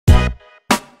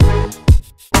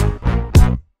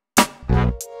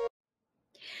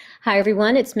Hi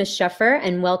everyone, it's Ms. Sheffer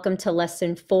and welcome to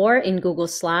Lesson 4 in Google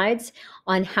Slides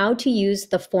on how to use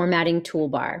the formatting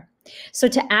toolbar. So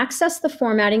to access the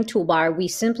formatting toolbar, we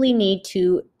simply need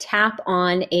to tap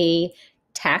on a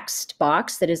text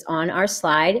box that is on our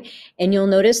slide, and you'll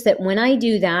notice that when I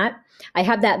do that, I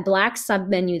have that black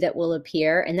submenu that will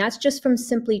appear, and that's just from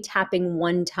simply tapping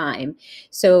one time.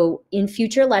 So in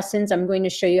future lessons, I'm going to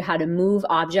show you how to move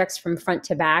objects from front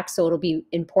to back, so it'll be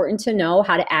important to know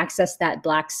how to access that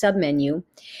black submenu.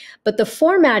 But the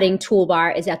formatting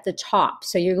toolbar is at the top,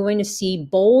 so you're going to see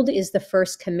bold is the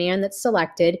first command that's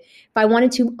selected. If I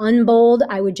wanted to unbold,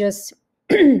 I would just,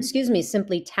 excuse me,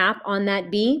 simply tap on that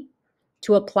B.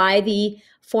 To apply the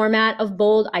format of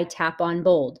bold, I tap on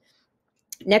bold.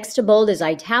 Next to bold is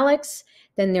italics,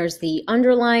 then there's the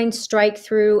underline, strike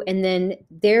through, and then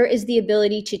there is the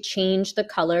ability to change the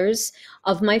colors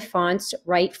of my fonts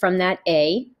right from that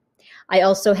A. I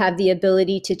also have the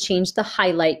ability to change the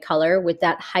highlight color with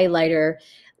that highlighter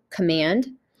command.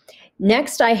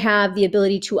 Next, I have the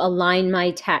ability to align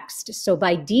my text. So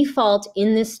by default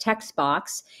in this text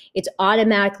box, it's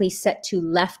automatically set to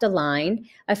left align.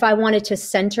 If I wanted to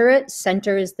center it,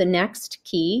 center is the next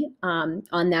key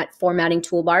on that formatting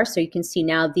toolbar. So you can see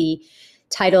now the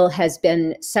title has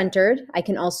been centered. I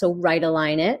can also right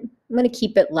align it. I'm going to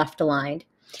keep it left aligned.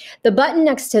 The button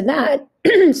next to that,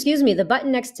 excuse me, the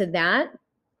button next to that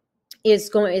is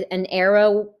going an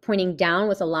arrow pointing down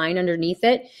with a line underneath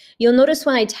it. You'll notice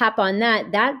when I tap on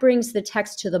that, that brings the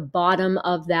text to the bottom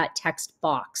of that text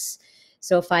box.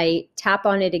 So if I tap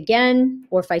on it again,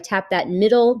 or if I tap that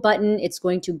middle button, it's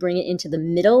going to bring it into the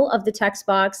middle of the text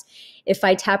box. If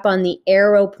I tap on the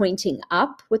arrow pointing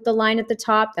up with the line at the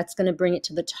top, that's going to bring it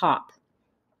to the top.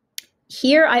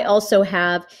 Here I also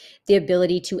have the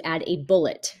ability to add a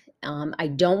bullet. I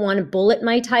don't want to bullet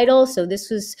my title, so this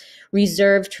was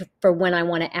reserved for when I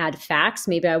want to add facts.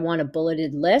 Maybe I want a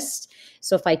bulleted list.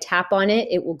 So if I tap on it,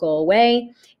 it will go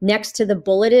away. Next to the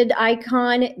bulleted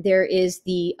icon, there is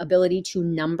the ability to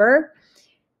number,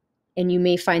 and you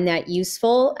may find that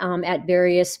useful at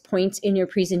various points in your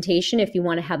presentation if you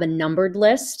want to have a numbered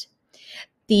list.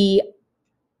 The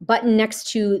button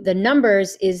next to the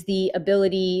numbers is the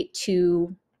ability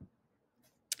to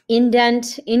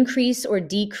indent, increase or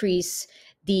decrease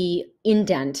the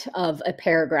indent of a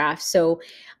paragraph. So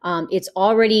it's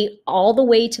already all the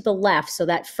way to the left. So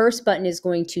that first button is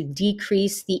going to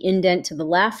decrease the indent to the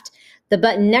left. The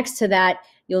button next to that,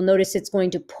 you'll notice it's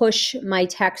going to push my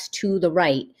text to the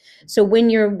right. So when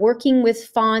you're working with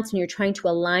fonts and you're trying to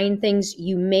align things,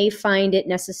 you may find it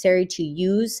necessary to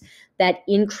use that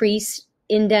increase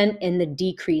indent and the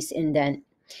decrease indent.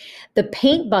 The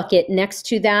paint bucket next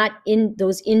to that, in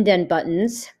those indent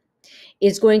buttons,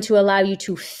 is going to allow you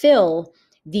to fill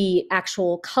the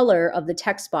actual color of the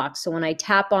text box. So when I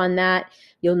tap on that,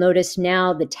 you'll notice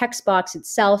now the text box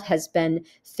itself has been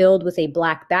filled with a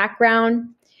black background.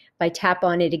 If I tap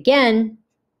on it again,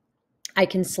 I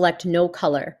can select no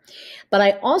color. But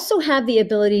I also have the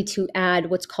ability to add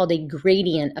what's called a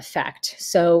gradient effect.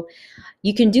 So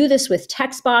you can do this with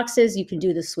text boxes, you can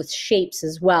do this with shapes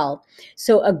as well.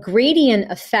 So a gradient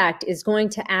effect is going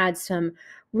to add some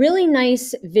really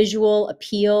nice visual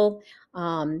appeal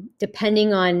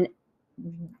depending on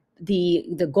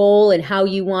the goal and how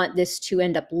you want this to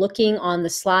end up looking on the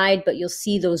slide. But you'll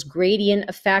see those gradient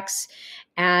effects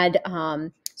add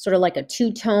sort of like a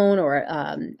two-tone or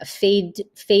a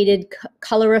faded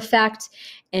color effect,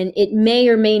 and it may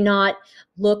or may not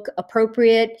look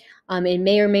appropriate. It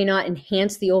may or may not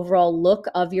enhance the overall look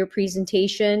of your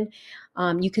presentation.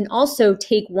 You can also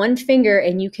take one finger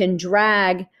and you can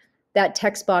drag that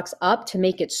text box up to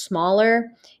make it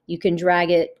smaller. You can drag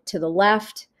it to the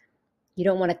left. You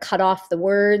don't want to cut off the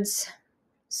words,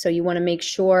 so you want to make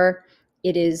sure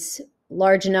it is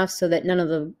large enough so that none of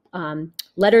the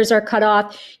letters are cut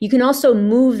off. You can also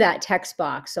move that text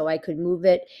box, so I could move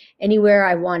it anywhere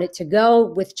I want it to go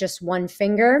with just one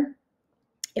finger.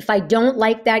 If I don't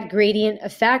like that gradient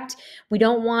effect, we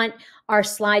don't want our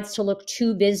slides to look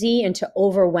too busy and to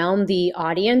overwhelm the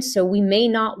audience, so we may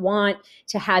not want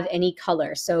to have any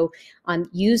color. So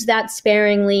use that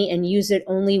sparingly and use it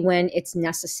only when it's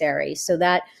necessary. So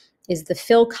that is the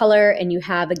fill color, and you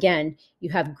have, again, you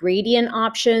have gradient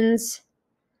options,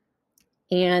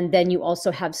 and then you also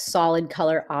have solid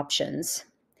color options.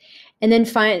 And then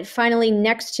finally,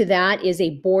 next to that is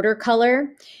a border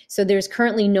color. So there's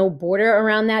currently no border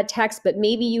around that text, but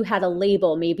maybe you had a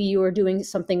label. Maybe you were doing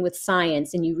something with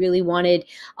science and you really wanted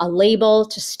a label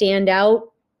to stand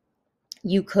out.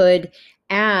 You could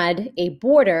add a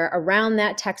border around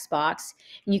that text box.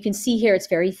 And you can see here it's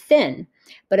very thin.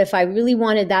 But if I really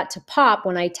wanted that to pop,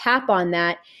 when I tap on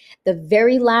that, the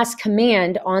very last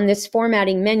command on this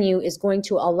formatting menu is going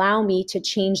to allow me to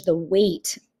change the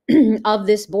weight of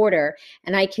this border,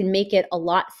 and I can make it a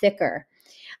lot thicker.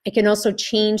 I can also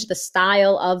change the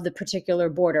style of the particular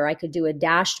border. I could do a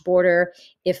dashed border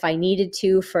if I needed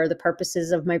to for the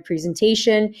purposes of my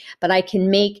presentation, but I can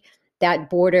make that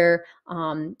border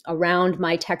around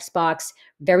my text box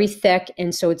very thick,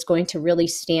 and so it's going to really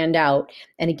stand out.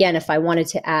 And again, if I wanted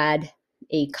to add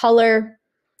a color,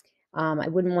 I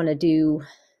wouldn't want to do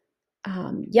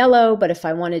yellow, but if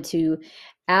I wanted to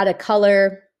add a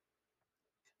color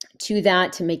to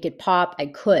that to make it pop, I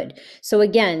could. So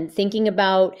again, thinking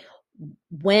about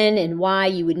when and why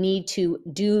you would need to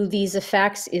do these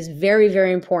effects is very,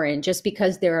 very important. Just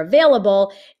because they're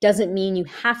available doesn't mean you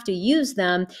have to use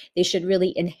them. They should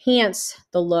really enhance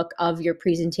the look of your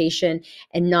presentation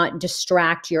and not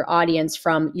distract your audience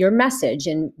from your message.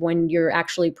 And when you're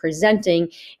actually presenting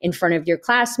in front of your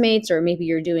classmates, or maybe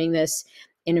you're doing this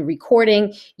in a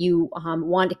recording, you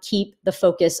want to keep the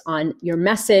focus on your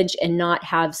message and not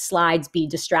have slides be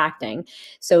distracting.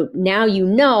 So now you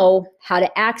know how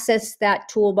to access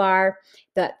that toolbar,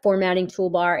 that formatting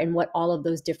toolbar, and what all of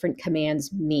those different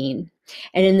commands mean.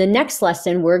 And in the next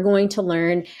lesson, we're going to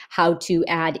learn how to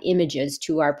add images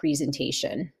to our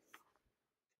presentation.